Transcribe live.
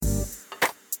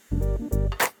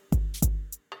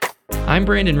I'm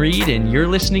Brandon Reed, and you're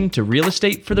listening to Real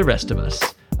Estate for the Rest of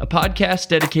Us, a podcast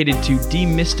dedicated to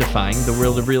demystifying the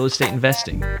world of real estate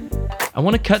investing. I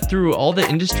want to cut through all the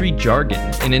industry jargon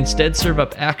and instead serve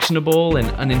up actionable and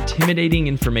unintimidating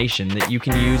information that you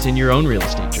can use in your own real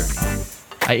estate journey.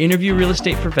 I interview real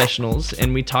estate professionals,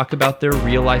 and we talk about their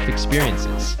real-life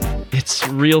experiences. It's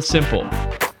real simple.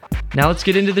 Now let's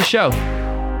get into the show.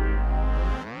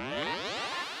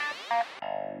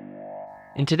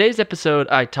 In today's episode,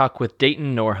 I talk with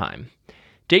Dayton Norheim.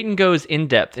 Dayton goes in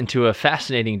depth into a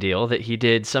fascinating deal that he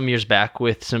did some years back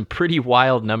with some pretty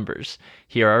wild numbers.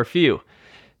 Here are a few.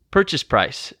 Purchase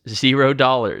price,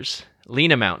 $0.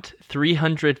 Lien amount,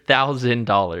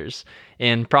 $300,000.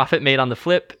 And profit made on the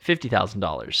flip,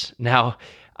 $50,000. Now,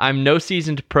 I'm no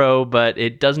seasoned pro, but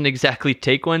it doesn't exactly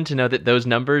take one to know that those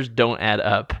numbers don't add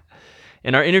up.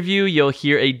 In our interview, you'll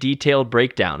hear a detailed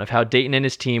breakdown of how Dayton and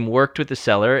his team worked with the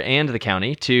seller and the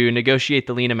county to negotiate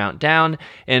the lien amount down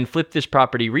and flip this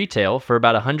property retail for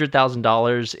about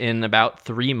 $100,000 in about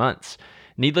 3 months.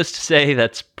 Needless to say,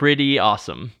 that's pretty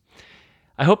awesome.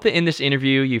 I hope that in this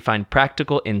interview, you find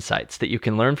practical insights that you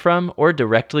can learn from or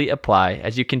directly apply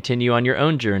as you continue on your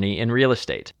own journey in real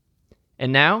estate.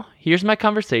 And now, here's my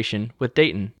conversation with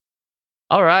Dayton.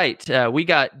 All right, we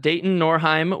got Dayton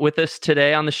Norheim with us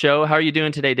today on the show. How are you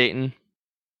doing today, Dayton?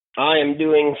 I am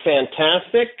doing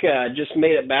fantastic. Just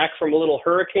made it back from a little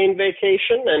hurricane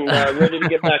vacation and ready to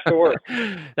get back to work.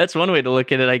 That's one way to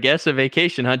look at it, I guess, a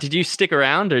vacation, huh? Did you stick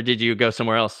around or did you go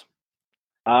somewhere else?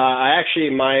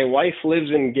 My wife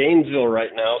lives in Gainesville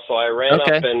right now, so I ran up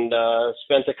and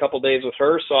spent a couple days with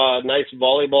her, saw a nice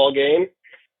volleyball game,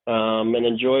 and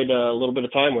enjoyed a little bit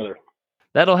of time with her.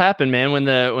 That'll happen, man. When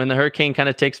the hurricane kind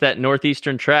of takes that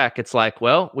northeastern track, it's like,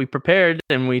 well, we prepared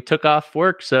and we took off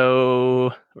work,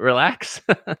 so relax.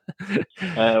 I'm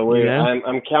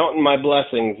counting my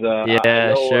blessings. I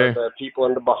know sure. The people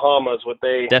in the Bahamas, what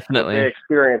they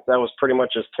experienced, that was pretty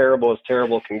much as terrible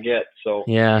can get. So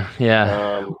yeah.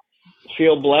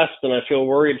 Feel blessed, and I feel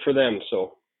worried for them.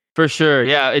 So for sure,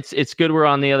 yeah, it's good we're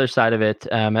on the other side of it,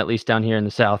 at least down here in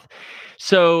the South.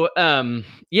 So,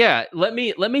 let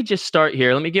me just start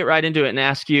here. Let me get right into it and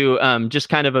ask you just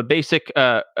kind of a basic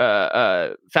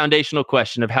foundational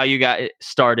question of how you got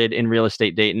started in real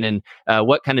estate, Dayton, and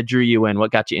what kind of drew you in, what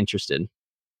got you interested?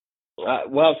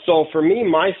 So for me,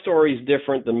 my story is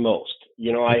different than most.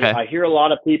 I hear a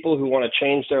lot of people who want to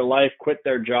change their life, quit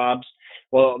their jobs.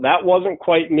 Well, that wasn't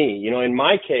quite me. In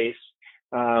my case,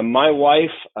 my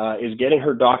wife is getting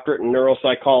her doctorate in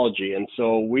neuropsychology, and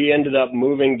so we ended up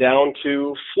moving down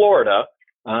to Florida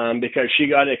because she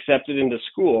got accepted into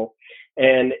school.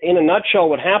 And in a nutshell,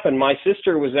 what happened, my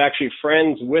sister was actually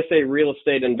friends with a real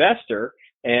estate investor,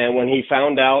 and when he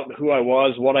found out who I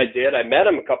was, what I did, I met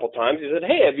him a couple times. He said,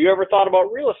 "Hey, have you ever thought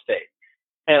about real estate?"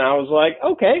 And I was like,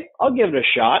 "Okay, I'll give it a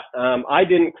shot." I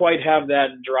didn't quite have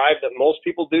that drive that most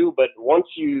people do, but once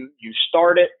you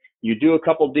start it, you do a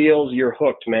couple deals, you're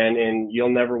hooked, man, and you'll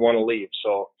never want to leave.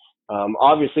 So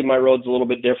obviously my road's a little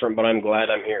bit different, but I'm glad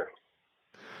I'm here.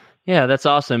 Yeah, that's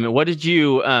awesome. What did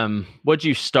you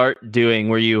start doing?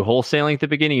 Were you wholesaling at the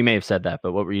beginning? You may have said that,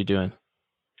 but what were you doing?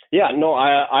 Yeah, no,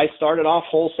 I started off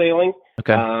wholesaling.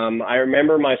 Okay. I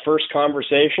remember my first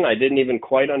conversation, I didn't even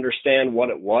quite understand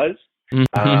what it was.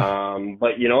 Mm-hmm.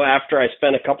 But after I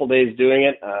spent a couple days doing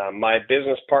it, my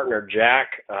business partner, Jack,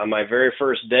 my very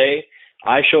first day,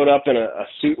 I showed up in a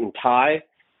suit and tie,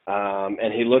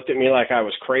 and he looked at me like I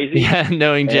was crazy. Yeah,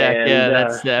 knowing Jack,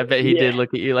 I bet he did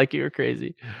look at you like you were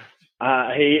crazy.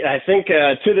 I think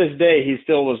to this day, he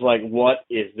still was like, "What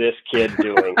is this kid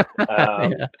doing?"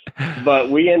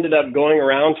 But we ended up going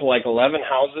around to like 11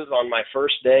 houses on my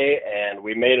first day, and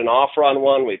we made an offer on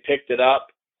one. We picked it up.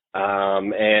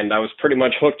 And I was pretty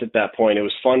much hooked at that point. It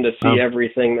was fun to see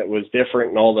everything that was different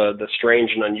and all the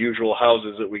strange and unusual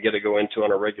houses that we get to go into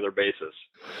on a regular basis.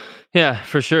 Yeah,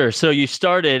 for sure. So you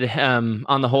started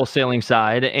on the wholesaling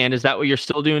side, and is that what you're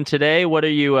still doing today? What are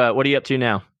you up to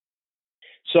now?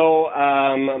 So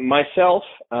myself,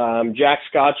 Jack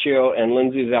Scaccio, and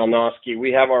Lindsay Zalnowski,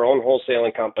 we have our own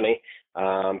wholesaling company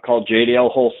called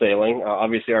JDL Wholesaling.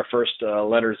 Obviously, our first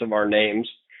letters of our names.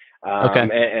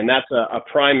 And that's a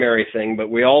primary thing, but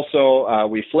we also,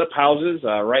 we flip houses.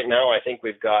 Right now, I think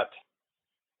we've got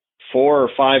 4 or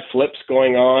 5 flips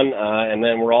going on. And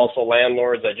then we're also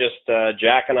landlords.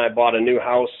 Jack and I bought a new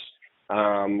house,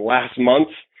 last month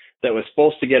that was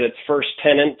supposed to get its first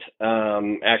tenant,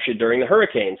 actually during the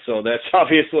hurricane. So that's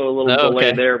obviously a little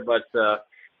delay there, but,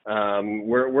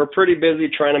 we're pretty busy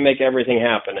trying to make everything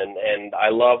happen. And I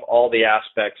love all the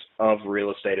aspects of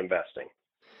real estate investing.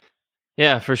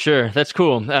 Yeah, for sure. That's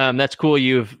cool. That's cool.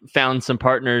 You've found some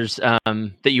partners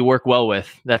that you work well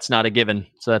with. That's not a given.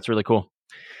 So that's really cool.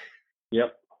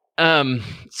 Yep.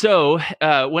 So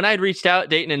when I'd reached out,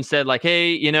 Dayton, and said like,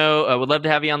 "Hey, I would love to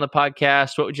have you on the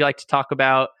podcast. What would you like to talk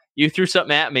about?" You threw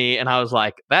something at me, and I was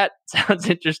like, "That sounds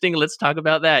interesting. Let's talk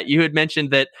about that." You had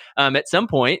mentioned that at some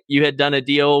point you had done a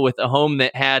deal with a home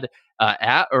that had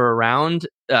at or around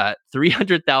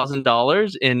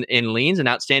 $300,000 in liens and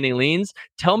outstanding liens.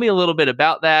 Tell me a little bit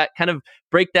about that. Kind of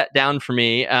break that down for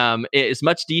me. As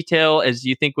much detail as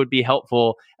you think would be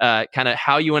helpful. Kind of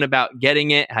how you went about getting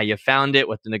it, how you found it,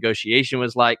 what the negotiation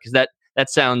was like, because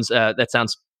that sounds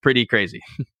pretty crazy.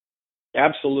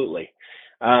 Absolutely.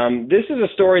 This is a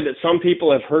story that some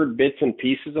people have heard bits and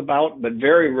pieces about, but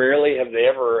very rarely have they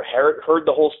ever heard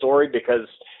the whole story because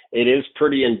it is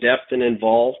pretty in depth and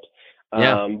involved.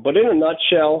 Yeah. But in a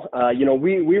nutshell,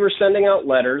 we were sending out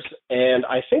letters, and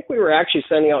I think we were actually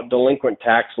sending out delinquent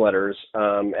tax letters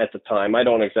at the time. I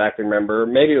don't exactly remember.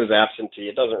 Maybe it was absentee.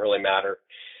 It doesn't really matter.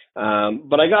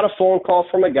 But I got a phone call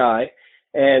from a guy,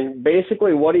 and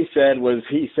basically what he said was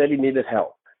he said he needed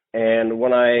help. And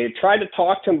when I tried to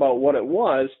talk to him about what it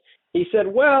was, he said,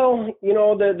 well,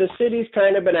 the city's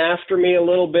kind of been after me a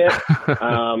little bit.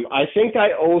 I think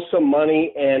I owe some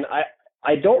money, and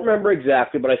I don't remember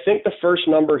exactly, but I think the first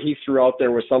number he threw out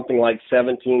there was something like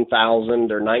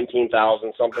 17,000 or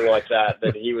 19,000, something like that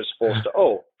he was supposed to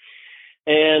owe.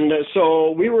 And so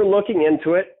we were looking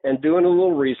into it and doing a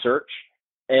little research,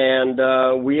 and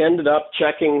we ended up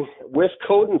checking with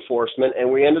code enforcement,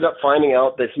 and we ended up finding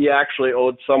out that he actually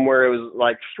owed somewhere, it was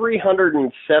like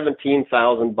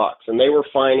 $317,000, and they were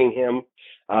fining him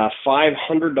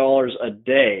 $500 a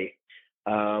day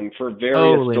for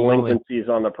various Holy moly. delinquencies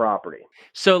on the property.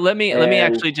 So let me And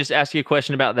actually just ask you a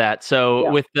question about that.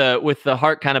 So yeah, with the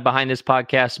heart kind of behind this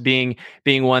podcast being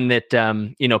one that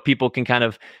people can kind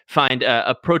of find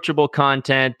approachable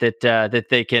content that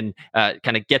they can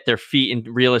kind of get their feet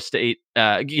in real estate,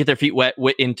 get their feet wet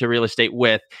into real estate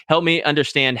with. Help me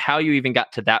understand how you even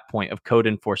got to that point of code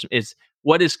enforcement.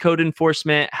 What is code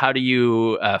enforcement? How do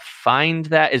you find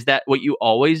that? Is that what you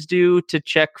always do to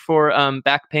check for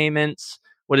back payments?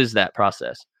 What is that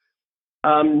process?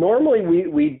 normally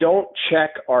we don't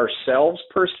check ourselves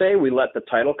per se. We let the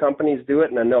title companies do it,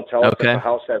 and then they'll tell us if the Okay.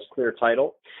 house has clear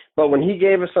title. But when he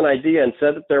gave us an idea and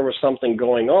said that there was something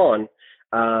going on,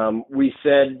 we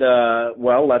said,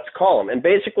 well, let's call him. And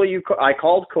basically, I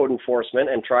called code enforcement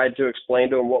and tried to explain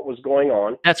to him what was going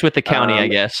on. That's with the county, I Um,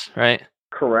 guess, right?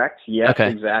 Correct. Yes, Okay.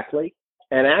 exactly.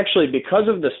 And actually, because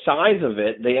of the size of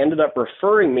it, they ended up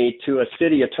referring me to a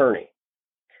city attorney.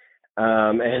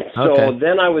 And Okay. so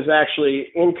then I was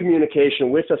actually in communication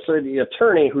with a city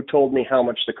attorney who told me how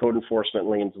much the code enforcement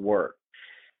liens were.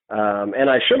 And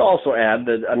I should also add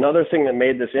that another thing that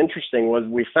made this interesting was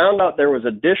we found out there was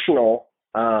additional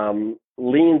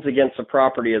liens against the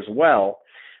property as well,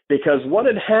 because what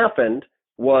had happened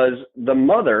was the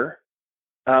mother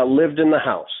lived in the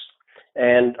house.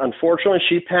 And unfortunately,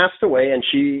 she passed away, and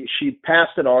she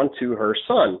passed it on to her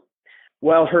son.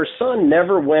 Well, her son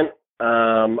never went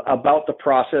about the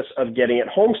process of getting it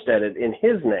homesteaded in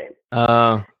his name.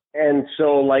 Uh, And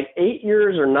so, like 8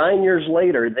 years or 9 years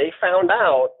later, they found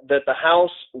out that the house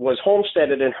was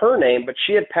homesteaded in her name, but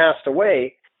she had passed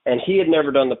away, and he had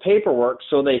never done the paperwork.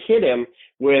 So they hit him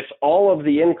with all of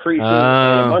the increases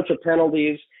and a oh, bunch of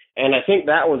penalties. And I think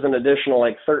that was an additional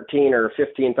like $13,000 or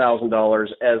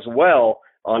 $15,000 as well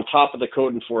on top of the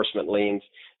code enforcement liens,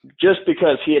 just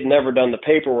because he had never done the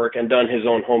paperwork and done his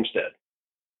own homestead.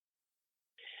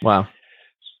 wow.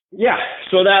 Yeah,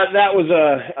 so that was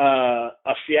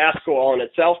a fiasco all in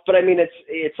itself. But I mean,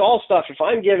 it's all stuff. If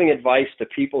I'm giving advice to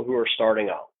people who are starting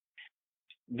out,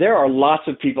 there are lots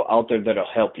of people out there that'll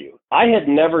help you. I had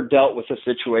never dealt with a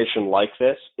situation like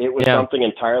this. It was Yeah. something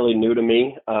entirely new to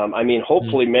me. I mean, Mm.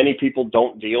 hopefully many people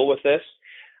don't deal with this.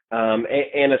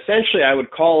 And essentially, I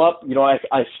would call up.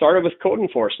 I started with code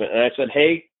enforcement, and I said,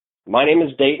 "Hey, my name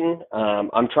is Dayton.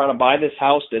 I'm trying to buy this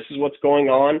house. This is what's going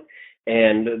on."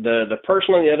 And the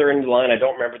person on the other end of the line, I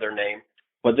don't remember their name,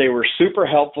 but they were super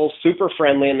helpful, super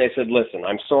friendly, and they said, "Listen,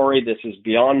 I'm sorry, this is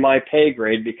beyond my pay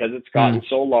grade because it's gotten Mm.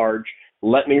 so large.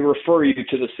 Let me refer you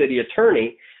to the city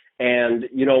attorney." And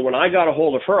when I got a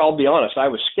hold of her, I'll be honest, I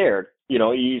was scared.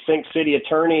 You think city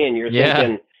attorney, and you're Yeah.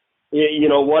 thinking,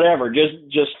 whatever,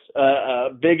 just a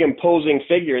big imposing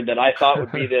figure that I thought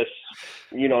would be this,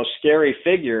 scary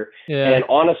figure. Yeah. And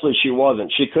honestly, she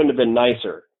wasn't. She couldn't have been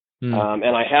nicer. Mm.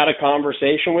 And I had a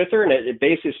conversation with her, and it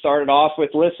basically started off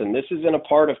with, "Listen, this is in a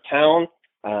part of town,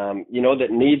 that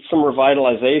needs some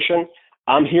revitalization.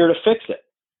 I'm here to fix it.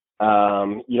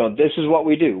 this is what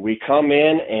we do. We come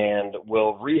in and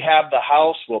we'll rehab the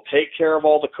house. We'll take care of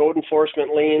all the code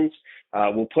enforcement liens.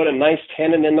 We'll put a nice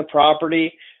tenant in the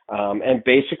property, and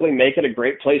basically make it a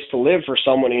great place to live for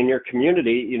someone in your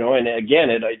community, and again,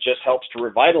 it just helps to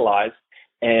revitalize.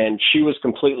 And she was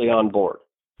completely on board.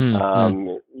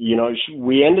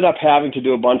 We ended up having to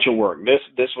do a bunch of work.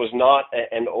 This was not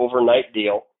an overnight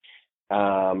deal.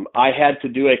 I had to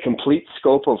do a complete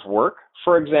scope of work,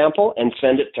 for example, and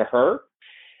send it to her.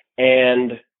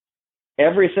 And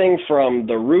everything from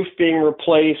the roof being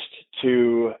replaced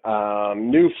to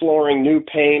new flooring, new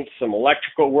paint, some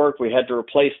electrical work. We had to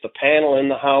replace the panel in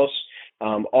the house.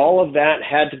 All of that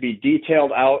had to be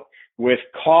detailed out with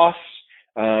costs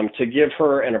to give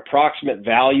her an approximate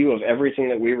value of everything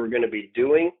that we were going to be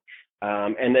doing.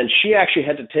 And then she actually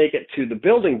had to take it to the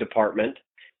building department,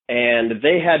 and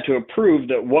they had to approve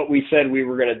that what we said we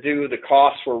were going to do, the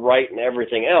costs were right and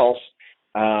everything else,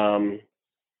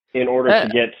 in order to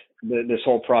get this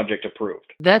whole project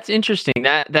approved. That's interesting.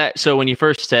 So when you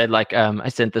first said I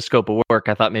sent the scope of work,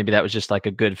 I thought maybe that was just like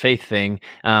a good faith thing.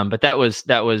 But that was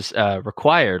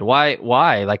required.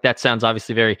 Why? Like, that sounds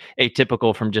obviously very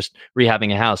atypical from just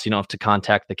rehabbing a house. You don't have to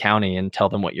contact the county and tell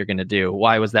them what you're going to do.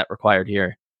 Why was that required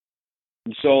here?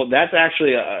 So that's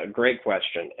actually a great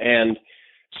question. And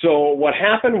so what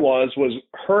happened was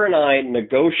her and I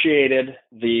negotiated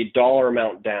the dollar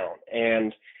amount down.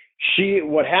 And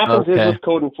what happens is with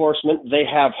code enforcement, they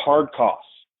have hard costs.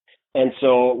 And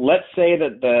so let's say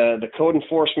that the code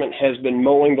enforcement has been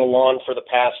mowing the lawn for the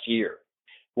past year.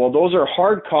 Well, those are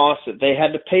hard costs that they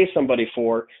had to pay somebody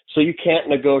for, so you can't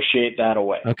negotiate that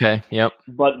away. Okay, yep.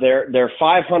 But their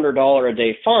 $500 a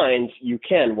day fines, you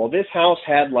can. Well, this house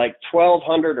had like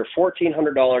 $1,200 or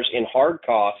 $1,400 in hard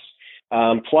costs,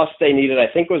 plus they needed, I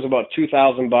think it was about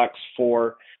 $2,000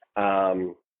 for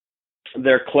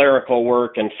their clerical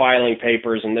work and filing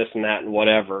papers and this and that and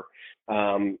whatever.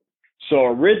 So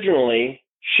originally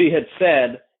she had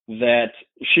said that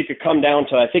she could come down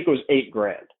to, I think it was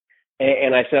 $8,000.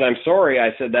 And I said, I'm sorry. I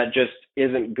said, that just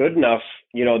isn't good enough.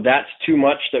 That's too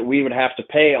much that we would have to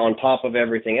pay on top of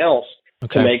everything else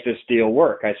to make this deal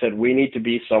work. I said, we need to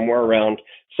be somewhere around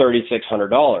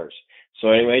 $3,600. So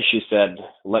anyway, she said,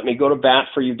 let me go to bat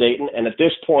for you, Dayton. And at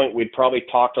this point, we'd probably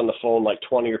talked on the phone like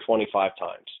 20 or 25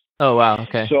 times. Oh, wow.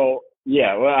 Okay. So,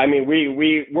 yeah, well, I mean,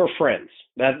 we're friends.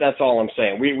 That's all I'm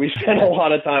saying. We spent a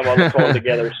lot of time on the phone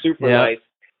together. Super nice.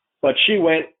 But she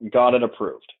got it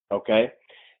approved. Okay.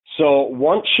 So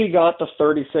once she got the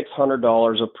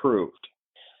 $3,600 approved,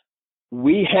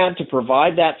 we had to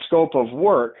provide that scope of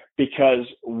work, because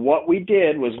what we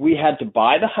did was we had to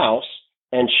buy the house,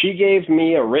 and she gave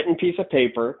me a written piece of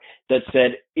paper that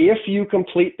said, if you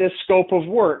complete this scope of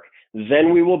work,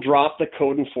 then we will drop the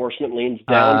code enforcement liens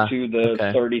down to the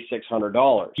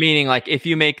 $3,600. Meaning, like, if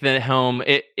you make the home,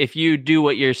 if you do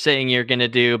what you're saying you're going to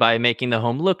do by making the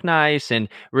home look nice and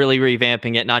really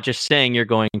revamping it, not just saying you're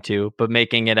going to, but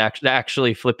making it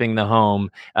actually flipping the home,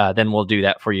 then we'll do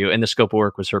that for you. And the scope of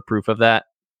work was her proof of that?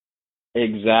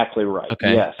 Exactly right.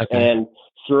 Okay. Yes. Okay. And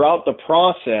throughout the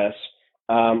process,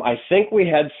 I think we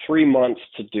had 3 months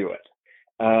to do it.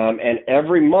 And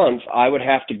every month I would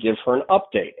have to give her an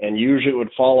update, and usually it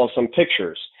would follow some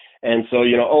pictures. And so,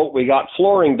 we got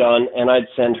flooring done, and I'd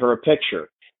send her a picture.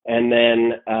 And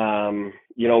then,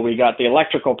 we got the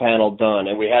electrical panel done,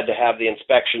 and we had to have the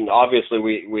inspection. Obviously,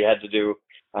 we had to do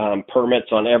permits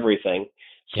on everything.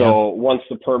 So once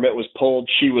the permit was pulled,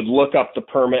 she would look up the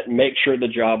permit and make sure the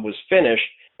job was finished.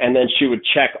 And then she would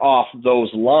check off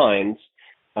those lines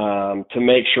to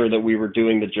make sure that we were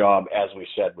doing the job as we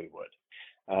said we would.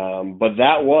 But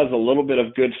that was a little bit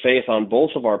of good faith on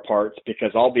both of our parts,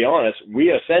 because I'll be honest,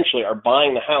 we essentially are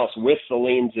buying the house with the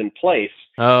liens in place.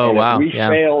 Oh, and wow. If we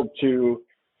failed to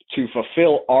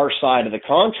fulfill our side of the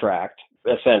contract,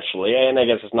 essentially, and I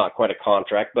guess it's not quite a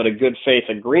contract, but a good faith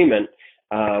agreement,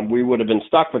 we would have been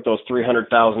stuck with those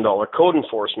 $300,000 code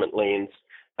enforcement liens.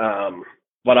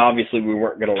 But obviously we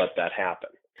weren't going to let that happen.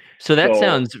 So that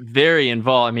sounds very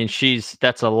involved. I mean,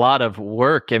 that's a lot of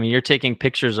work. I mean, you're taking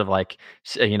pictures of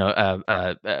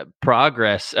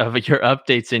progress of your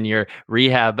updates in your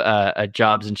rehab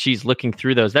jobs, and she's looking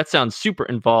through those. That sounds super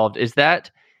involved. Is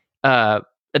that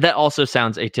also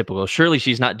sounds atypical? Surely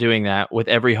she's not doing that with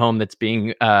every home that's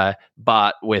being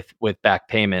bought with back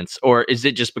payments, or is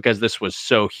it just because this was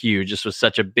so huge? This was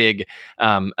such a big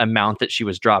amount that she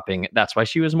was dropping. That's why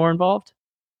she was more involved?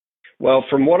 Well,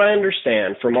 from what I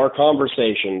understand from our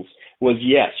conversations was,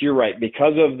 yes, you're right,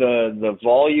 because of the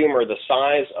volume or the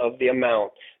size of the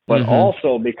amount, but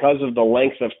also because of the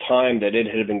length of time that it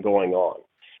had been going on.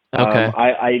 Okay.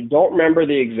 I don't remember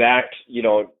the exact,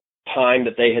 time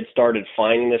that they had started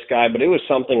finding this guy, but it was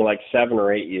something like 7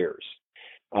 or 8 years.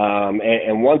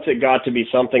 And once it got to be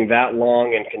something that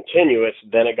long and continuous,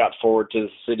 then it got forward to the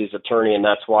city's attorney, and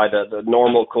that's why the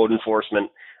normal code enforcement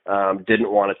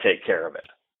didn't want to take care of it.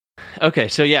 Okay,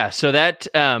 so yeah, so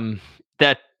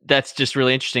that's just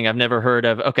really interesting. I've never heard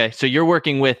of. Okay, so you're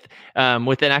working with an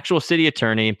actual city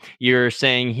attorney. You're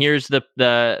saying here's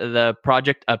the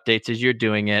project updates as you're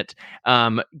doing it.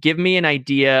 Give me an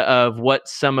idea of what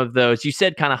some of those. You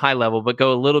said kind of high level, but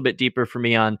go a little bit deeper for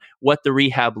me on what the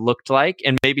rehab looked like,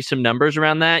 and maybe some numbers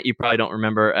around that. You probably don't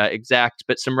remember exact,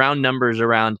 but some round numbers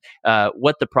around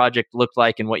what the project looked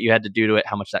like and what you had to do to it,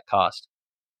 how much that cost.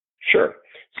 Sure.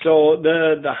 So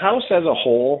the house as a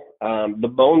whole, the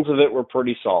bones of it were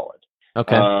pretty solid.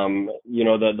 Okay.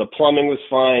 The plumbing was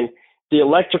fine. The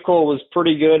electrical was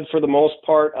pretty good for the most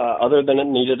part, other than it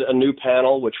needed a new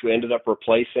panel, which we ended up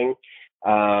replacing.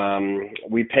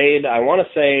 We paid, I want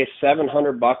to say,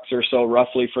 $700 or so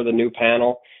roughly for the new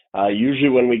panel. Usually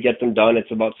when we get them done,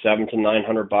 it's about $700 to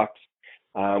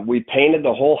 $900. We painted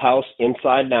the whole house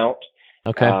inside and out.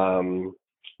 Okay.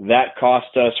 That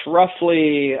cost us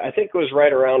roughly, I think it was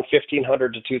right around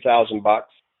 $1,500 to $2,000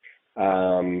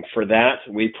 for that.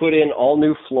 We put in all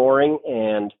new flooring,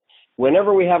 and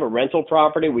whenever we have a rental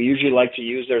property, we usually like to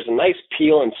use, there's a nice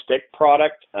peel and stick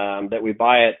product that we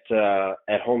buy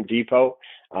at Home Depot.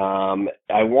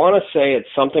 I want to say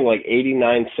it's something like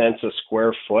 89 cents a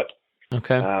square foot.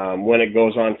 Okay. When it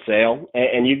goes on sale.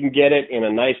 And you can get it in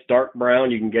a nice dark brown.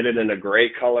 You can get it in a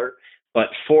gray color. But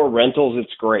for rentals,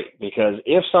 it's great because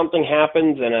if something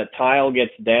happens and a tile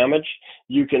gets damaged,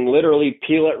 you can literally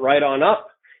peel it right on up.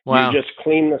 Wow. You just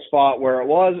clean the spot where it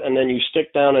was, and then you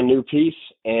stick down a new piece,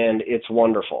 and it's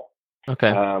wonderful.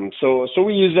 Okay. So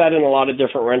we use that in a lot of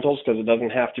different rentals because it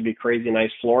doesn't have to be crazy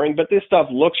nice flooring, but this stuff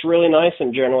looks really nice,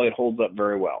 and generally it holds up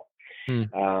very well.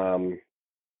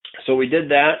 So we did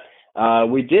that.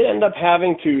 We did end up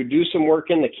having to do some work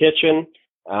in the kitchen.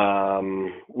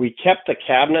 We kept the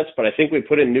cabinets, but I think we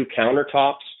put in new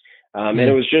countertops. And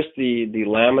it was just the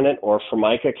laminate or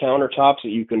Formica countertops that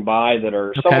you can buy that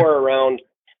are somewhere around,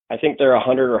 I think they're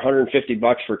 $100 or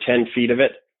 $150 for 10 feet of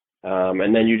it.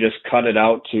 And then you just cut it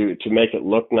out to make it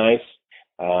look nice.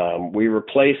 We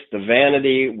replaced the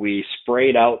vanity. We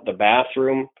sprayed out the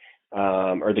bathroom,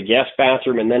 or the guest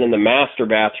bathroom. And then in the master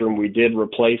bathroom, we did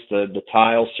replace the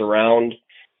tile surround.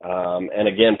 And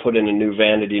again, put in a new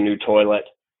vanity, new toilet,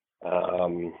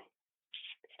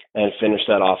 and finish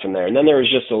that off in there. And then there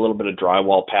was just a little bit of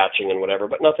drywall patching and whatever,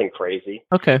 but nothing crazy.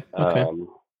 Okay.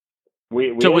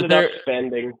 We so ended up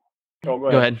spending. Oh, go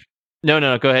ahead.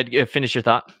 No, go ahead. Finish your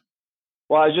thought.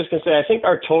 Well, I was just gonna say, I think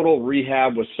our total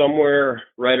rehab was somewhere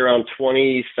right around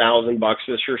 $20,000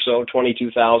 or so,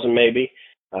 22,000 maybe.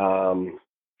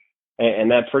 And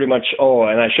that pretty much,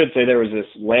 and I should say there was this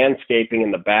landscaping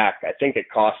in the back. I think it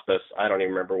cost us, I don't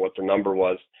even remember what the number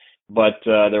was, but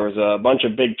there was a bunch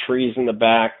of big trees in the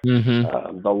back.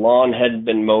 The lawn hadn't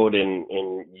been mowed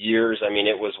in years. I mean,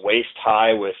 it was waist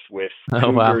high with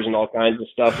cougars and all kinds of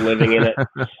stuff living in it.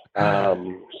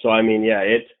 So, I mean, yeah,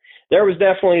 there was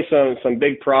definitely some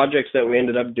big projects that we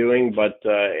ended up doing, but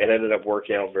it ended up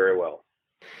working out very well.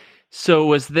 So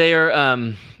was there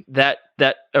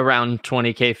that around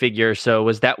 20K figure? So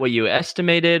was that what you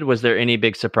estimated? Was there any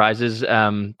big surprises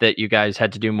that you guys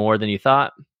had to do more than you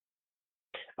thought?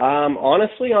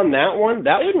 Honestly, on that one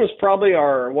was probably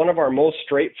one of our most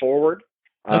straightforward.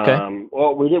 Okay.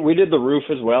 Well, we did the roof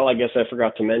as well. I guess I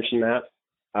forgot to mention that.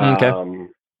 Okay.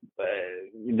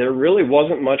 There really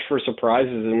wasn't much for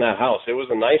surprises in that house. It was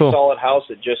a nice, solid house.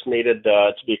 It just needed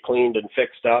to be cleaned and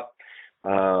fixed up.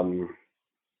 And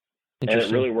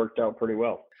it really worked out pretty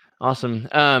well. Awesome.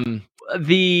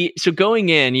 So going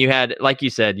in, you had, like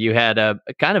you said, you had a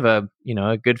kind of a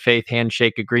good faith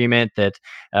handshake agreement that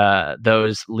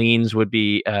those liens would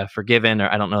be forgiven, or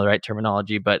I don't know the right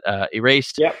terminology, but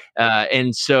erased. Yep.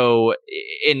 And so,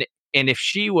 and if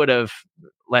she would have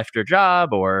left her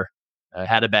job or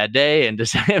had a bad day and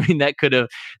I mean, that could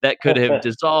have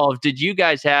dissolved. Did you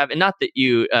guys have, and not that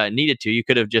you needed to, you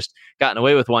could have just gotten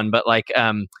away with one, but like,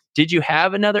 did you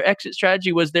have another exit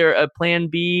strategy? Was there a plan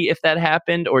B if that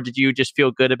happened, or did you just feel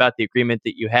good about the agreement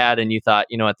that you had and you thought,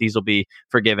 you know what, these will be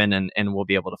forgiven and we'll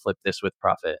be able to flip this with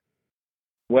profit?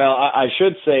 Well, I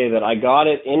should say that I got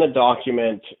it in a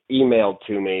document emailed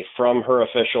to me from her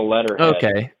official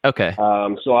letterhead. Okay.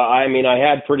 So I mean, I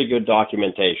had pretty good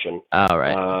documentation. All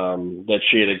right. That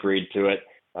she had agreed to it.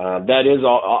 That is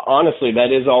honestly,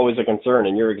 that is always a concern,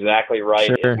 and you're exactly right.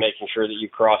 Sure. Is making sure that you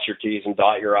cross your T's and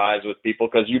dot your I's with people,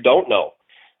 because you don't know.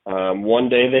 One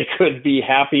day they could be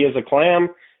happy as a clam,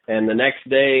 and the next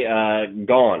day,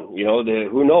 gone. You know,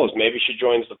 who knows? Maybe she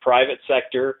joins the private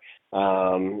sector.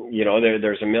 You know,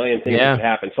 there's a million things that could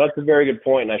happen. So that's a very good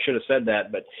point, and I should have said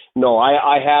that. But no,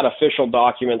 I had official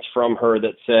documents from her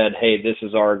that said, hey, this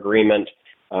is our agreement.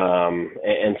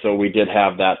 And so we did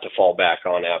have that to fall back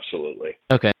on. Absolutely.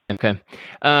 Okay.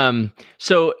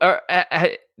 So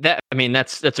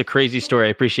that's a crazy story. I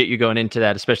appreciate you going into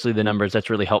that, especially the numbers. That's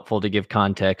really helpful to give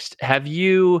context. Have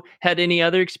you had any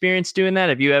other experience doing that?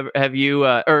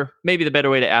 Or maybe the better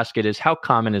way to ask it is, how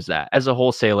common is that as a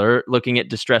wholesaler looking at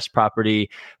distressed property,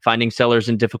 finding sellers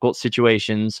in difficult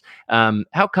situations?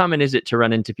 How common is it to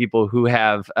run into people who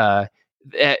have,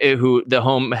 who the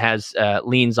home has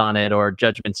liens on it or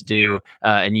judgments due,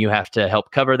 and you have to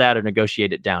help cover that or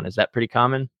negotiate it down? Is that pretty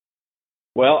common?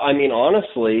 Well, I mean,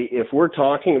 honestly, if we're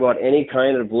talking about any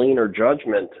kind of lien or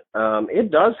judgment, it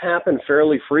does happen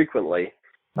fairly frequently.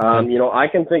 Okay. You know, I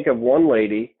can think of one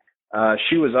lady,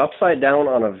 she was upside down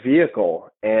on a vehicle,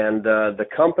 and the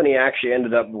company actually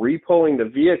ended up repoing the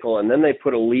vehicle, and then they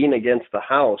put a lien against the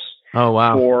house Oh,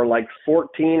 wow. for like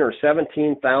 $14,000 or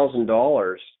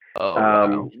 $17,000. Oh,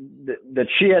 wow. That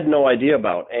she had no idea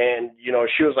about. And, you know,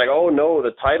 she was like, oh, no,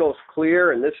 the title's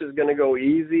clear and this is going to go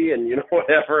easy and, you know,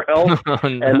 whatever else. Oh,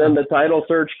 no. And then the title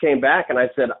search came back and I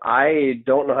said, I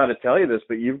don't know how to tell you this,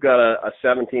 but you've got a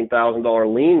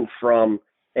 $17,000 lien from,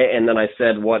 and then I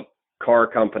said what car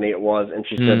company it was. And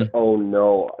she said, oh,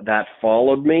 no, that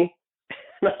followed me.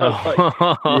 And I was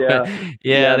like,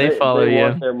 yeah, they follow they you.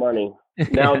 want their money.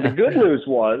 Now, the good news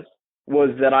was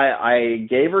that I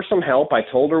gave her some help. I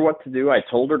told her what to do. I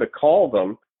told her to call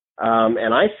them.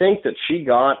 And I think that she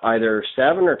got either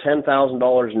 $7,000 or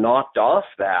 $10,000 knocked off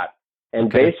that and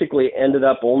basically ended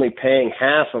up only paying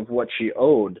half of what she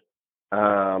owed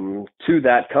to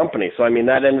that company. So, I mean,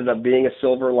 that ended up being a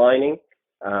silver lining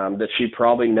that she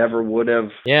probably never would have,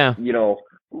 you know,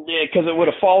 because it would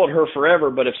have followed her forever.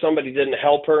 But if somebody didn't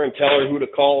help her and tell her who to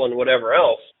call and whatever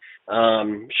else,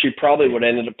 she probably would have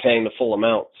ended up paying the full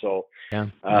amount. So,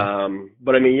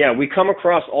 but I mean, we come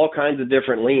across all kinds of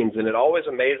different liens, and it always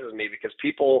amazes me because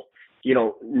people, you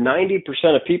know, 90%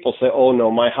 of people say, oh no,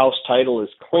 my house title is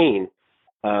clean.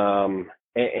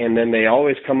 And then they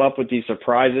always come up with these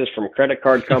surprises from credit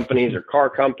card companies or car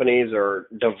companies or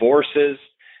divorces,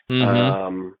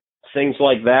 things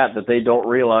like that they don't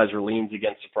realize are liens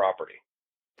against the property.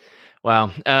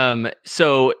 Wow.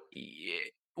 So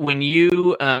when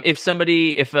you,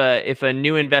 if a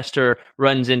new investor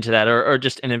runs into that, or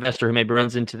just an investor who maybe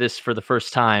runs into this for the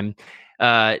first time,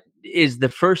 is the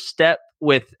first step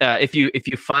with, if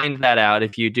you find that out,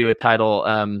 if you do a title,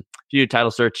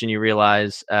 search and you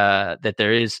realize that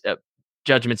there is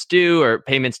judgments due or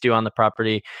payments due on the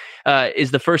property,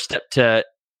 is the first step to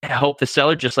help the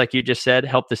seller, just like you just said,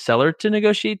 help the seller to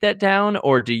negotiate that down?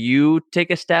 Or do you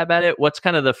take a stab at it? What's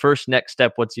kind of the first next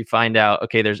step once you find out,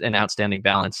 okay, there's an outstanding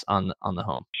balance on the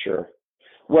home? Sure.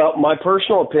 Well, my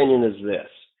personal opinion is this.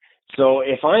 So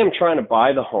if I am trying to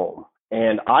buy the home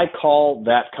and I call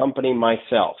that company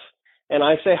myself and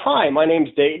I say, hi, my name's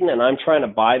Dayton and I'm trying to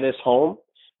buy this home,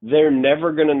 they're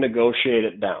never going to negotiate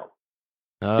it down.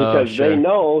 Because they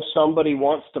know somebody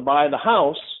wants to buy the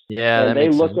house, and they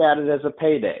look at it as a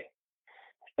payday.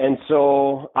 And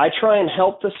so I try and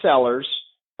help the sellers,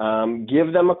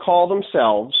 give them a call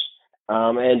themselves,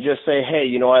 and just say, hey,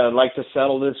 you know, I'd like to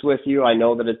settle this with you. I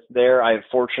know that it's there. I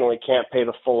fortunately can't pay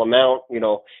the full amount. You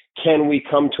know, can we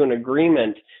come to an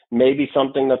agreement, maybe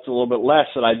something that's a little bit less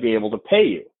that I'd be able to pay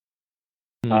you?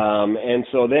 And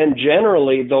so then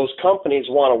generally those companies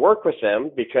want to work with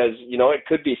them because, you know, it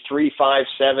could be 3, 5,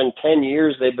 7, 10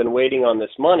 years they've been waiting on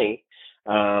this money.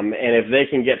 And if they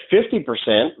can get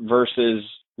 50% versus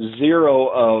 0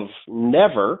 of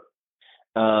never,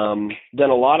 then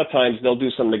a lot of times they'll do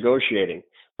some negotiating.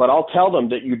 But I'll tell them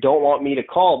that you don't want me to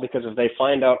call because if they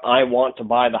find out I want to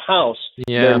buy the house,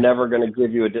 they're never going to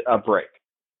give you a break.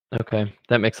 Okay.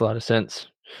 That makes a lot of sense.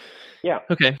 Yeah.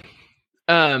 Okay.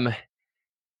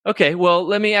 Okay, well,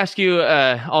 let me ask you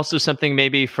also something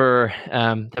maybe for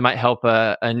that might help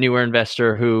a newer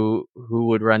investor who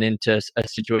would run into a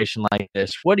situation like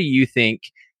this. What do you think?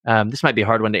 This might be a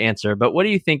hard one to answer, but what do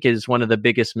you think is one of the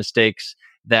biggest mistakes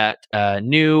that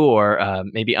new or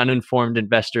maybe uninformed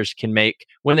investors can make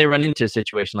when they run into a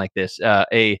situation like this?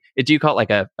 Do you call it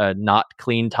like a not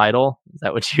clean title? Is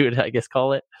that what you would, I guess,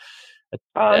 call it?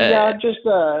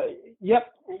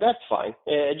 Yep, that's fine.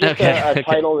 Just a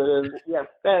title that is,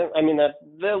 I mean, that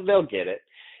they'll get it.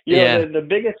 You know, the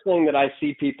biggest thing that I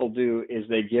see people do is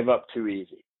they give up too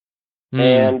easy.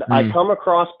 And I come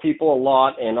across people a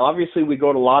lot, and obviously we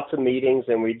go to lots of meetings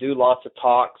and we do lots of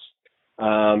talks.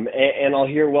 And I'll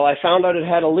hear, well, I found out it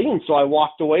had a lien, so I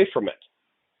walked away from it.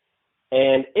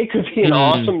 And it could be an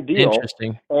awesome deal.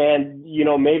 Interesting. And,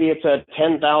 maybe it's a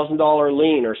 $10,000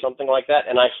 lien or something like that.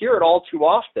 And I hear it all too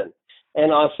often.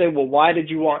 And I'll say, well, why did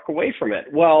you walk away from it?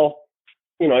 Well,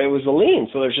 it was a lien,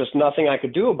 so there's just nothing I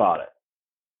could do about it.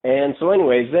 And so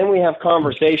anyways, then we have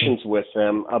conversations with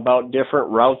them about different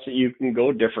routes that you can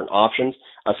go, different options,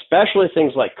 especially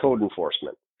things like code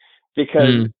enforcement.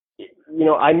 Because,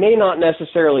 I may not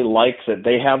necessarily like that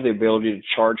they have the ability to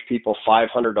charge people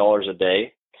 $500 a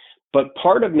day, but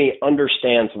part of me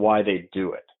understands why they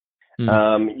do it.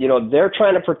 They're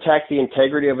trying to protect the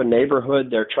integrity of a neighborhood.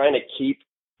 They're trying to keep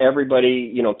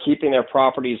everybody, keeping their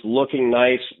properties looking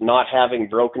nice, not having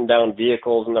broken down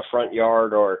vehicles in the front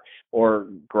yard or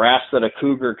grass that a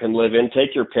cougar can live in.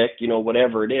 Take your pick,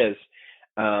 whatever it is.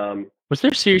 Was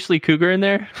there seriously cougar in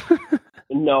there?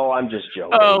 No, I'm just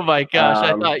joking. Oh my gosh.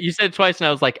 I thought you said twice and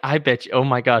I was like, I bet you, oh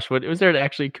my gosh, what was there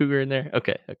actually a cougar in there?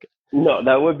 Okay. No,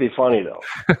 that would be funny though.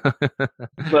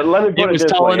 But let me put it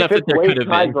this way. If it's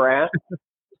waist-high grass,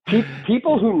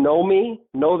 people who know me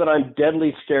know that I'm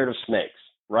deadly scared of snakes,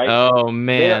 right? Oh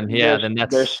man, then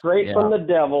they're straight from the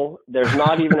devil. There's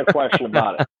not even a question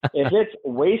about it. If it's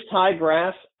waist-high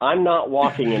grass, I'm not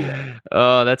walking in there.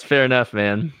 Oh, that's fair enough,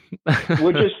 man.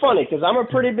 Which is funny because I'm a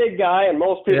pretty big guy, and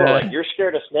most people are like, "You're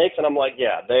scared of snakes," and I'm like,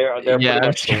 "Yeah, they're pretty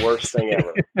much the worst thing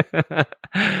ever."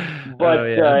 But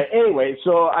anyway,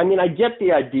 so I mean, I get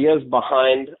the ideas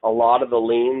behind a lot of the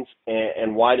liens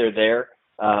and why they're there.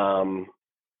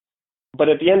 But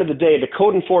at the end of the day, the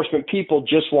code enforcement people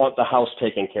just want the house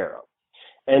taken care of.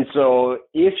 And so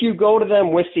if you go to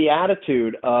them with the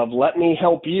attitude of, let me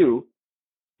help you,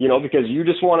 because you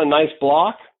just want a nice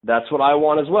block, that's what I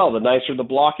want as well. The nicer the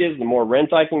block is, the more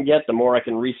rent I can get, the more I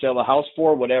can resell the house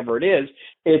for, whatever it is.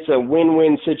 It's a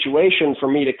win-win situation for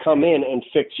me to come in and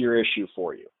fix your issue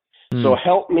for you. So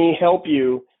help me help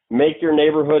you make your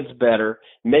neighborhoods better,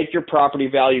 make your property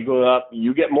value go up,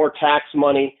 you get more tax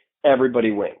money,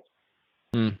 everybody wins.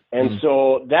 And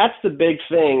so that's the big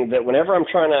thing, that whenever I'm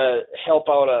trying to help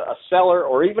out a seller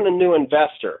or even a new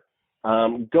investor,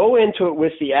 go into it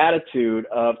with the attitude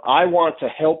of, I want to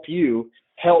help you,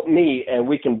 help me, and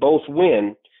we can both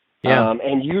win.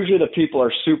 And usually the people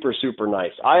are super, super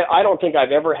nice. I don't think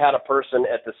I've ever had a person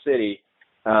at the city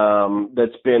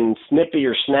that's been snippy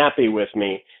or snappy with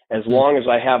me, as long as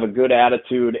I have a good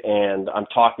attitude and I'm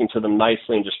talking to them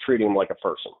nicely and just treating them like a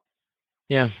person.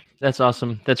 Yeah, that's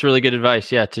awesome. That's really good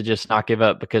advice. Yeah, to just not give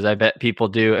up, because I bet people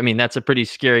do. I mean, that's a pretty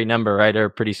scary number, right? Or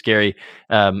pretty scary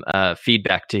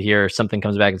feedback to hear. Something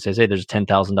comes back and says, hey, there's a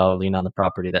 $10,000 lien on the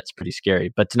property. That's pretty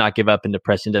scary. But to not give up and to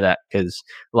press into that, because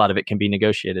a lot of it can be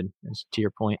negotiated, to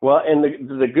your point. Well, and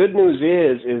the good news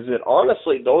is that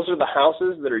honestly, those are the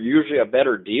houses that are usually a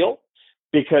better deal,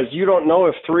 because you don't know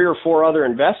if 3 or 4 other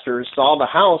investors saw the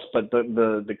house, but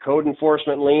the code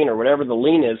enforcement lien or whatever the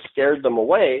lien is scared them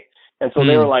away. And so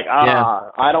they were like,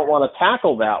 I don't want to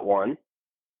tackle that one.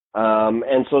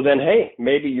 And so then, hey,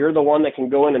 maybe you're the one that can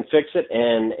go in and fix it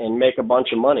and make a bunch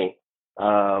of money.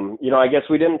 I guess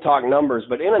we didn't talk numbers,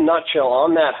 but in a nutshell,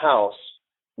 on that house,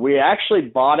 we actually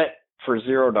bought it for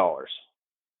 $0.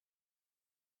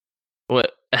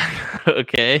 What?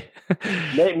 Okay.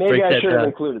 Maybe I should have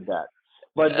included that.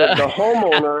 But the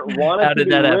homeowner wanted to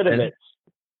be rid of it.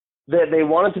 They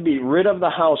wanted to be rid of the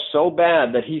house so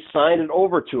bad that he signed it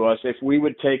over to us if we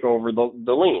would take over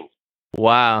the lien.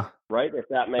 Wow. Right? If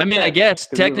that makes sense. I guess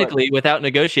technically, without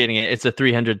negotiating it, it's a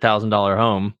 $300,000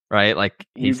 home, right? Like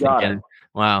he's thinking,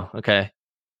 wow, okay.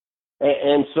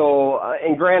 And so,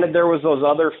 and granted, there was those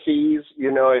other fees,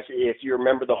 if you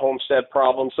remember the homestead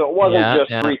problem. So it wasn't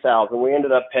just $3,000. We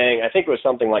ended up paying, I think it was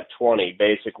something like $20,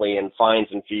 basically, in fines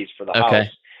and fees for the house.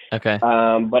 Okay.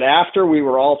 But after we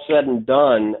were all said and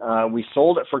done, we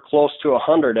sold it for close to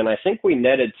 $100, and I think we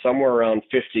netted somewhere around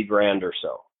 $50,000 or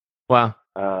so. Wow.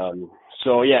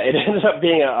 So yeah, it ended up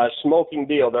being a smoking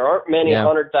deal. There aren't many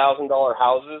 $100,000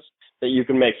 houses that you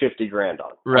can make $50,000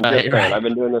 on. Right. I've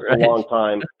been doing this a long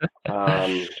time,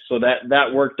 so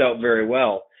that worked out very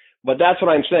well. But that's what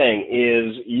I'm saying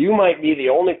is you might be the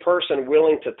only person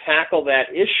willing to tackle that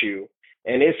issue,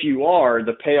 and if you are,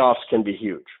 the payoffs can be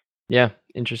huge. Yeah,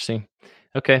 interesting.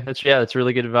 Okay, that's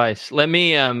really good advice. Let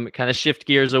me kind of shift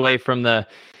gears away from the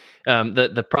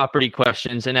property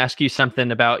questions and ask you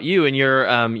something about you and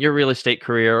your real estate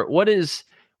career. What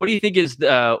do you think is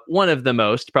one of the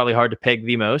most, probably hard to peg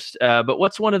the most, but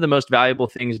what's one of the most valuable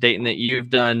things, Dayton, that you've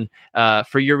done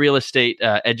for your real estate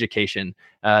education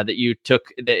that you took?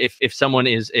 That if someone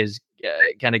is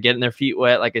kind of getting their feet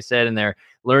wet, like I said, and they're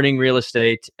learning real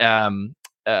estate,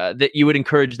 that you would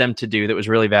encourage them to do that was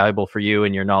really valuable for you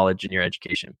and your knowledge and your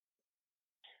education?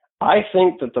 I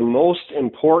think that the most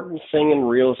important thing in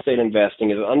real estate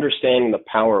investing is understanding the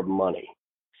power of money.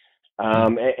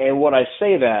 And when I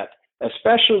say that,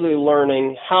 especially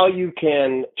learning how you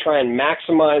can try and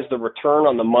maximize the return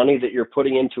on the money that you're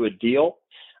putting into a deal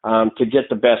to get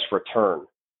the best return.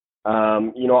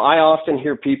 I often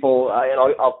hear people, and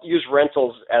I'll use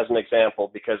rentals as an example,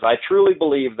 because I truly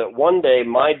believe that one day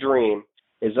my dream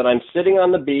is that I'm sitting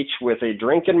on the beach with a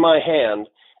drink in my hand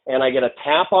and I get a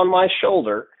tap on my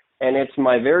shoulder, and it's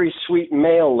my very sweet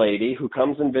mail lady who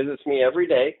comes and visits me every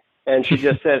day. And she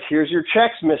just says, "Here's your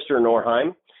checks, Mr.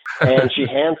 Norheim." And she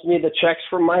hands me the checks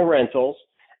from my rentals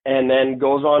and then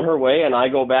goes on her way, and I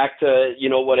go back to,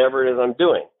 whatever it is I'm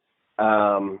doing.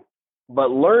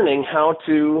 But learning how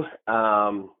to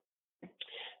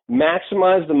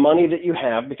maximize the money that you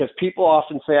have, because people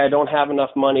often say, "I don't have enough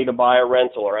money to buy a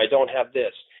rental," or "I don't have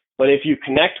this." But if you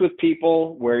connect with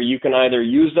people where you can either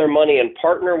use their money and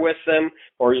partner with them,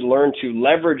 or you learn to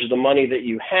leverage the money that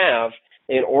you have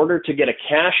in order to get a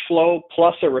cash flow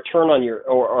plus a return on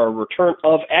or a return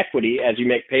of equity as you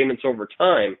make payments over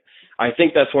time, I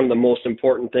think that's one of the most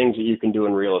important things that you can do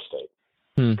in real estate.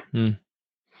 Mm-hmm.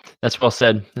 That's well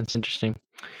said. That's interesting.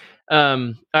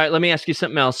 All right, let me ask you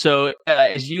something else. So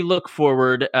as you look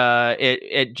forward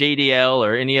at JDL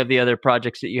or any of the other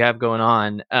projects that you have going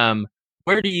on,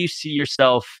 where do you see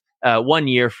yourself 1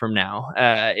 year from now?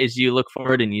 As you look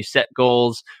forward and you set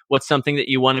goals, what's something that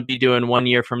you want to be doing 1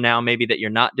 year from now, maybe that you're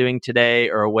not doing today,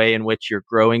 or a way in which you're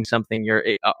growing something you're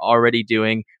already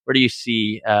doing? Where do you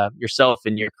see yourself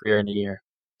in your career in a year?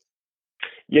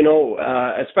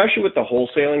 Especially with the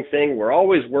wholesaling thing, we're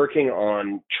always working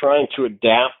on trying to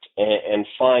adapt and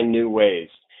find new ways.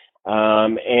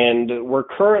 And we're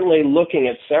currently looking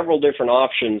at several different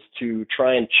options to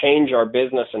try and change our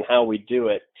business and how we do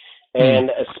it.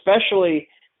 And especially,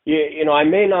 I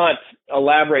may not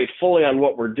elaborate fully on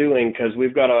what we're doing because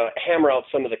we've got to hammer out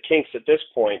some of the kinks at this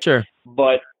point. Sure.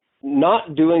 But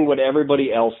not doing what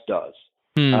everybody else does.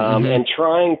 And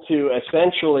trying to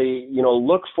essentially,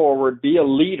 look forward, be a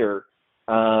leader,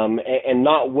 and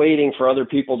not waiting for other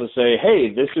people to say, "Hey,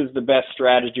 this is the best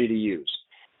strategy to use."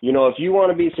 If you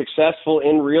want to be successful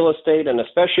in real estate, and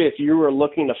especially if you are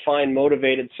looking to find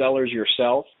motivated sellers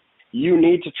yourself, you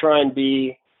need to try and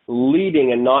be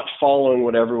leading and not following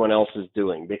what everyone else is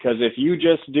doing. Because if you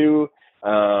just do,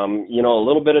 a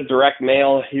little bit of direct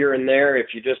mail here and there,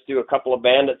 if you just do a couple of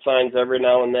bandit signs every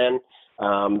now and then,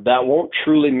 that won't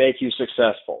truly make you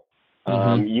successful.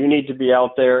 You need to be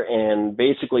out there and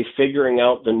basically figuring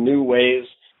out the new ways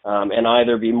and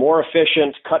either be more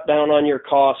efficient, cut down on your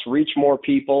costs, reach more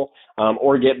people,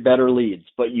 or get better leads.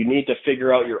 But you need to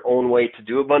figure out your own way to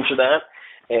do a bunch of that.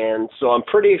 And so I'm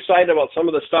pretty excited about some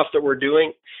of the stuff that we're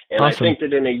doing. And awesome. I think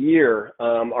that in a year,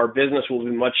 our business will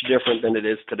be much different than it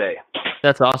is today.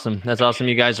 That's awesome. That's awesome.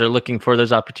 You guys are looking for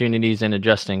those opportunities and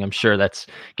adjusting. I'm sure that's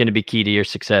going to be key to your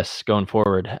success going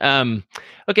forward.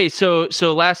 Okay. So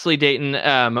lastly, Dayton,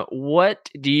 what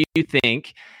do you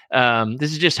think?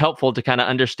 This is just helpful to kind of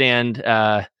understand,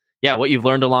 what you've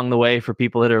learned along the way for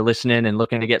people that are listening and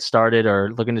looking to get started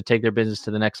or looking to take their business to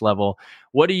the next level.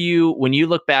 When you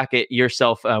look back at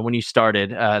yourself, when you started,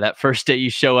 that first day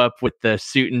you show up with the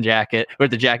suit and jacket or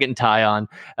the jacket and tie on,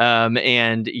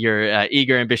 and you're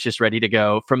eager, ambitious, ready to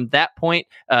go. From that point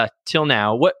till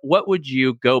now, what would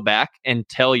you go back and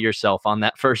tell yourself on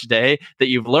that first day that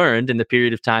you've learned in the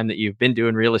period of time that you've been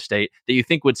doing real estate that you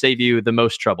think would save you the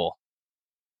most trouble?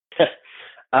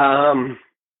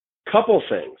 Couple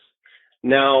things.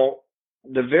 Now,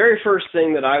 the very first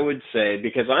thing that I would say,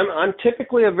 because I'm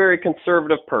typically a very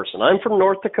conservative person. I'm from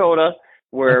North Dakota,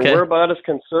 where we're about as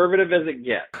conservative as it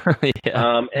gets.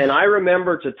 Yeah. And I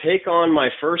remember to take on my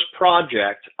first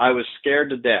project, I was scared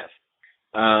to death.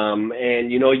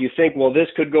 And you think, well, this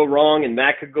could go wrong and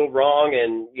that could go wrong,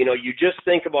 and you just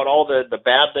think about all the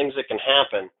bad things that can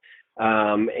happen,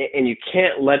 and you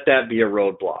can't let that be a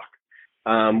roadblock.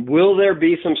 Will there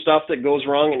be some stuff that goes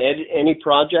wrong in any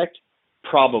project?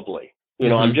 Probably.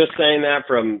 I'm just saying that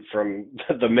from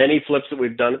the many flips that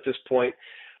we've done at this point,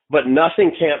 but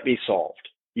nothing can't be solved.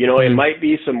 It might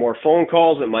be some more phone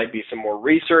calls. It might be some more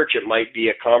research. It might be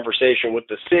a conversation with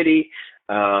the city.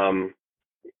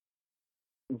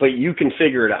 But you can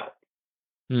figure it out.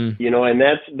 And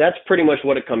that's pretty much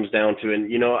what it comes down to.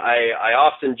 And, I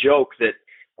often joke that,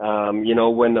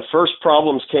 when the first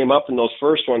problems came up in those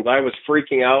first ones, I was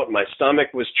freaking out. My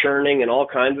stomach was churning and all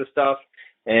kinds of stuff.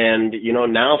 And,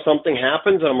 now something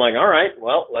happens and I'm like, all right,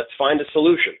 well, let's find a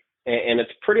solution. And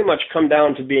it's pretty much come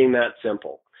down to being that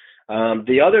simple.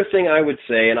 The other thing I would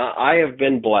say, and I have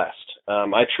been blessed,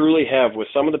 I truly have, with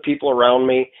some of the people around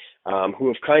me who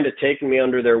have kind of taken me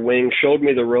under their wing, showed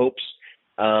me the ropes.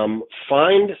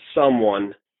 Find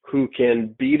someone who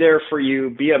can be there for you,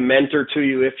 be a mentor to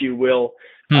you, if you will.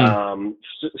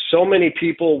 So many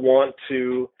people want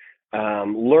to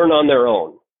learn on their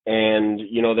own, and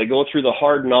they go through the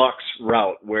hard knocks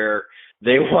route where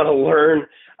they want to learn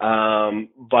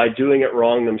by doing it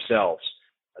wrong themselves.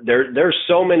 There's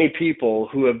so many people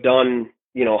who have done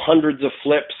hundreds of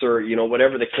flips or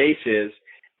whatever the case is,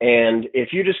 and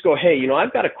if you just go, hey,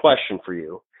 I've got a question for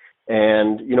you,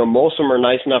 and most of them are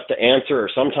nice enough to answer, or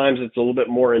sometimes it's a little bit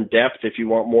more in depth if you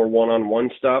want more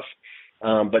one-on-one stuff.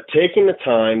 But taking the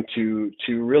time to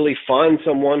really find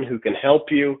someone who can help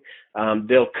you,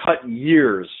 they'll cut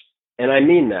years, and I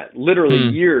mean that, literally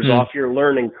years off your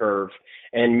learning curve,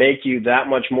 and make you that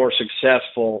much more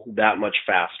successful, that much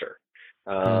faster.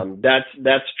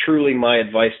 That's truly my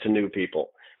advice to new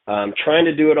people. Trying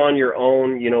to do it on your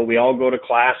own, we all go to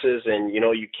classes and,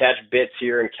 you catch bits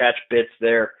here and catch bits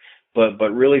there, but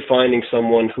really finding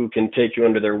someone who can take you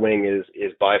under their wing is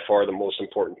by far the most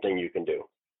important thing you can do.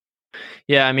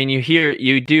 Yeah, I mean, you hear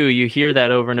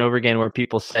that over and over again where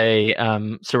people say,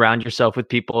 surround yourself with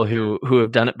people who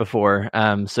have done it before,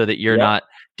 so that you're not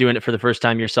doing it for the first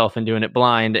time yourself and doing it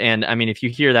blind. And I mean, if you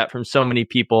hear that from so many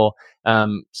people,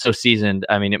 so seasoned,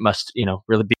 I mean, it must,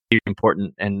 really be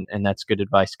important. And that's good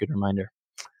advice, good reminder.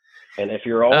 And if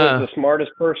you're always the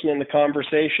smartest person in the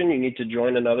conversation, you need to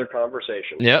join another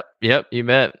conversation. Yep, you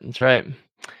bet. That's right.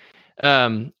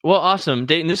 Well, awesome,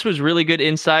 Dayton. This was really good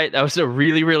insight. That was a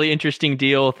really, really interesting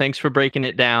deal. Thanks for breaking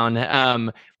it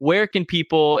down. Where can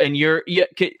people, and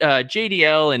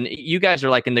JDL, and you guys are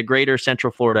like in the greater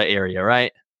Central Florida area,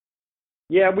 right?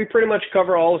 Yeah, we pretty much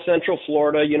cover all of Central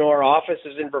Florida. Our office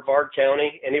is in Brevard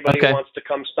County. Anybody who wants to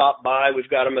come stop by, we've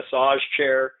got a massage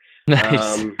chair.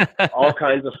 Nice. All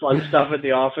kinds of fun stuff at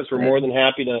the office. We're more than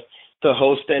happy to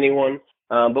host anyone.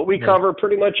 But we cover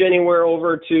pretty much anywhere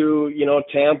over to,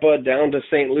 Tampa, down to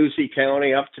St. Lucie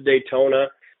County, up to Daytona,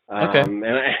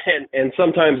 and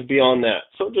sometimes beyond that.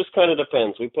 So it just kind of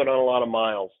depends. We put on a lot of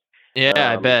miles.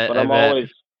 Yeah, I bet. But I'm always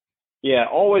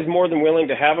more than willing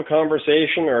to have a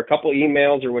conversation or a couple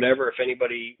emails or whatever if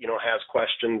anybody, has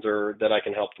questions or that I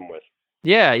can help them with.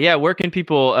 Yeah. Where can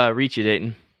people reach you,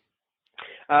 Dayton?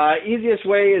 Easiest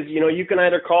way is, you can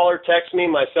either call or text me.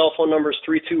 My cell phone number is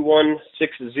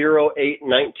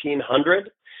 321-608-1900.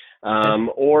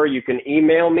 Or you can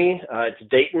email me. It's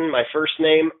Dayton, my first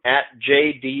name,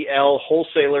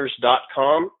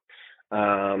 @jdlwholesalers.com.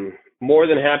 More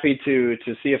than happy to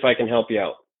see if I can help you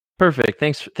out. Perfect.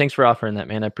 Thanks for offering that,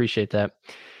 man. I appreciate that.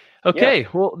 Okay. Yeah.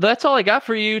 Well, that's all I got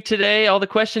for you today. All the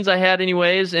questions I had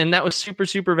anyways, and that was super,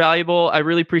 super valuable. I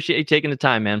really appreciate you taking the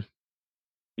time, man.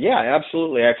 Yeah,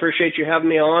 absolutely. I appreciate you having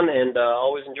me on, and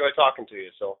always enjoy talking to you.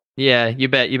 So yeah, you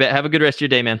bet. Have a good rest of your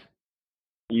day, man.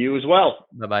 You as well.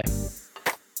 Bye-bye.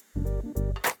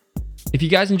 If you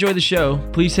guys enjoy the show,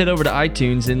 please head over to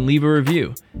iTunes and leave a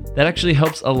review. That actually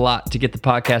helps a lot to get the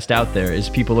podcast out there as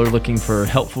people are looking for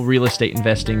helpful real estate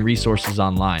investing resources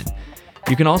online.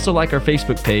 You can also like our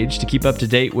Facebook page to keep up to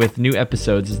date with new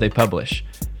episodes as they publish.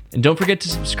 And don't forget to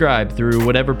subscribe through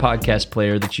whatever podcast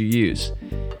player that you use.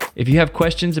 If you have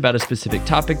questions about a specific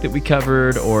topic that we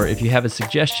covered, or if you have a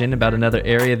suggestion about another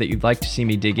area that you'd like to see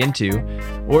me dig into,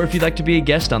 or if you'd like to be a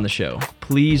guest on the show,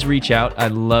 please reach out.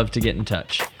 I'd love to get in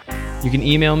touch. You can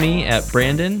email me at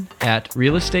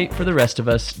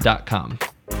brandon@realestatefortherestofus.com.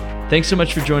 Thanks so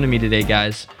much for joining me today,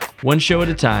 guys. One show at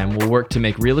a time, we'll work to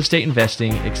make real estate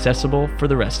investing accessible for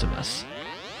the rest of us.